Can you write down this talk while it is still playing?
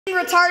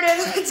Retarded.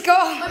 Let's go.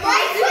 My mind's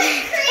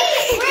like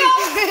crazy. We're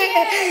all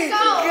scared. Go.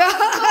 Go to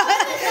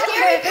the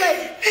scary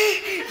place.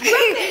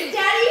 Rip it,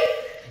 Daddy.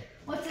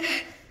 What's in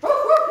it? Oh,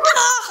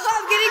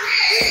 I'm getting.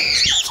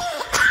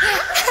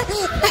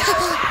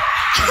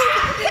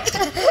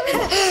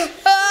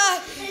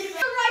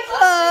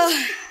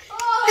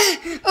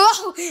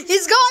 Oh,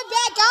 he's going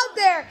back out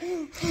there.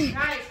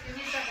 Nice. Give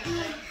me a second.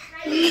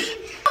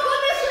 Go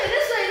this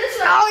way.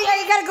 Oh yeah,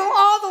 you gotta go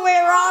all the way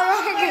around.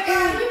 You gotta go.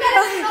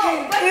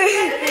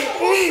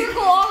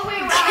 Circle all the way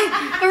around.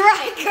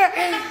 Riker.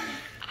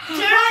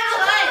 Turn on the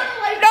light.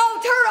 No,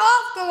 turn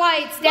off the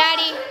lights,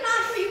 Daddy. Turn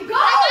on for you. Go.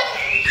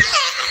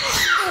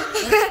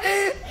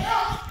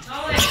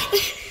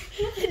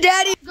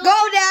 Daddy, go,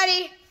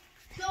 Daddy.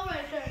 Go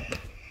right there.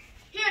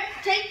 Here,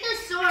 take the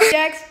sword.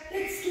 Dex.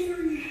 It's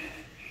scary.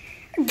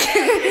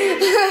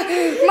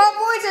 My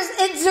boy just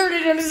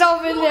inserted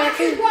himself in there.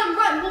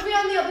 Run. We'll be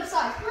on the other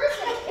side.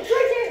 It's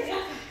right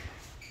there.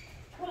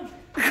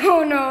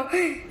 Oh no.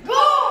 Go!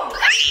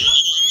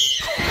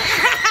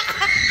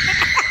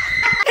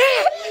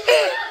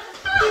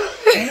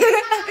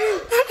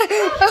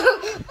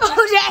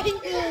 Oh, Daddy.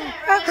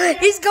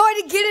 He's going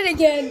to get it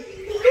again.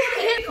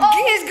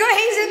 He's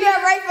in there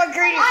right for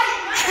Green.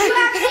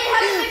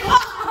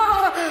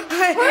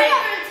 Hurry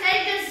up and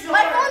take this sword.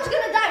 My phone's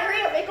gonna die.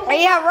 Hurry up. Make a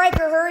Yeah,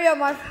 Riker, hurry up,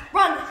 my.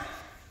 Run.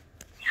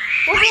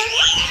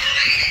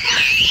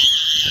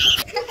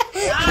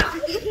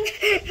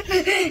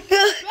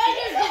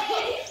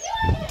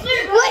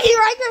 What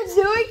Riker's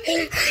doing?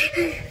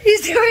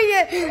 He's doing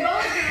it.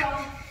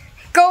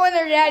 Go in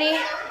there, Daddy.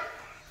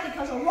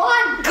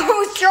 Run.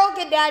 Go stroke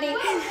it, Daddy.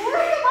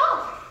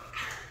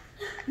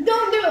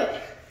 Don't do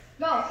it.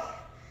 Go.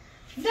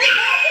 There's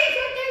bathrooms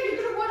right there. You're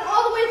gonna run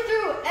all the way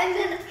through, and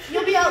then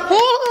you'll be out there.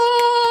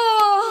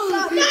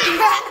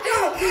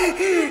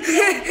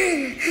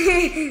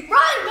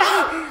 Run, go.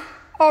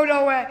 Oh,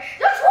 no way.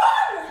 Just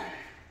run.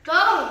 Go.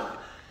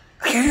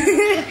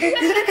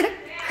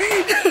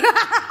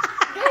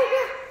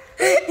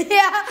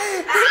 Yeah.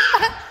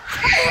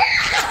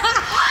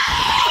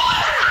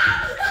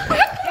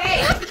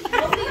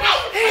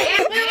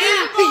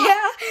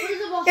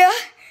 Yeah.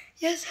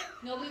 Yes.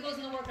 Nobody goes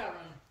in the workout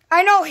room.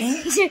 I know.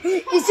 He's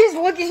just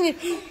looking.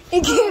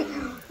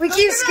 We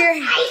keep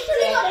scaring.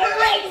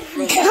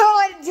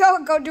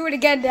 Go do it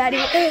again, Daddy.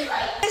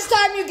 This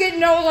time you get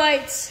no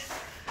lights.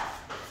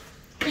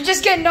 You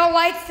just get no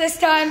lights this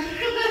time.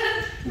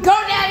 Go,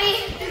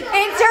 Daddy.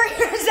 Insert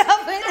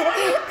yourself in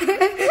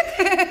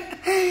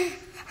it.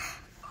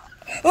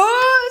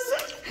 Oh,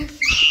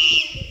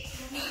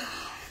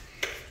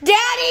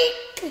 Daddy.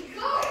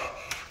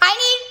 I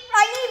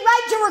need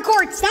light to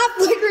record. Stop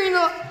flickering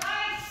the.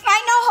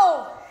 I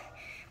know.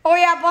 Oh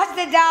yeah, bust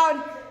it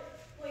down.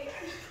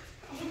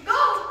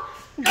 Go.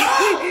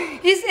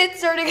 He's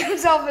inserting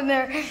himself in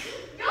there.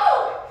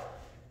 Go.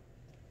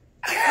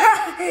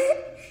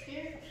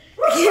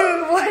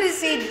 What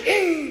is he?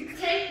 Take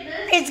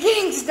this. It's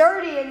getting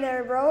sturdy in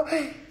there, bro.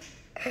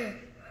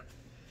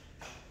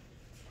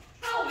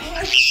 Oh,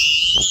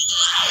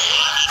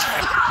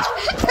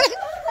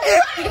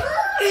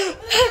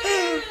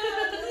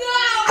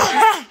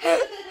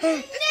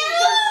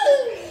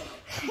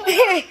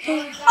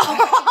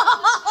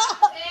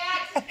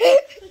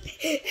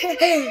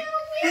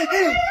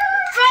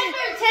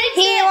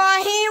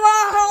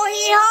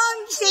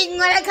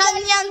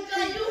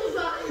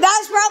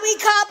 That's probably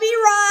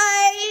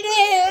copyrighted.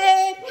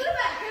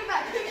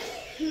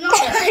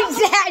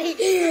 Daddy,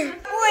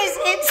 who is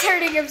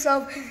inserting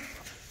himself?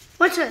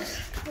 What's this?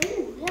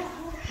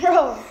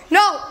 Bro.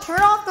 No,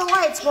 turn off the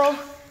lights, bro.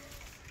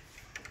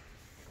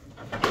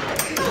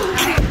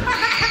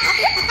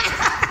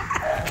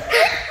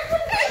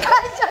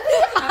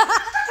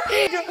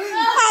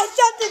 I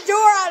shut the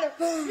door on him.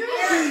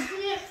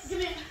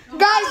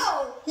 Guys,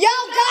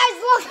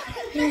 look.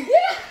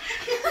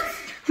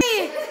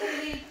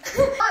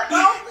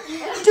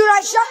 Dude,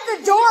 I shut the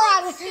door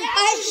on him. I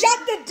shut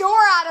the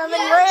door on him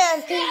and ran.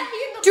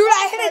 Dude,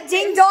 I hit a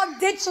ding dong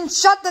ditch and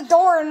shut the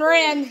door and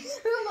ran.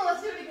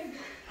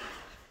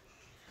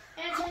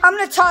 I'm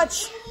gonna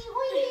touch.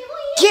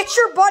 Get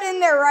your butt in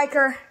there,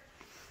 Riker.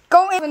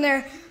 Go in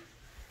there.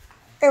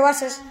 Hey, watch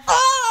this.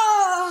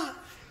 Oh!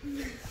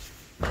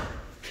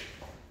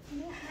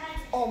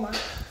 Oh my.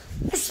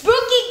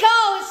 Spooky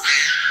ghost!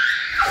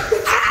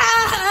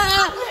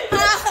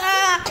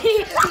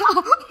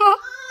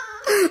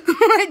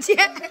 My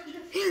dad.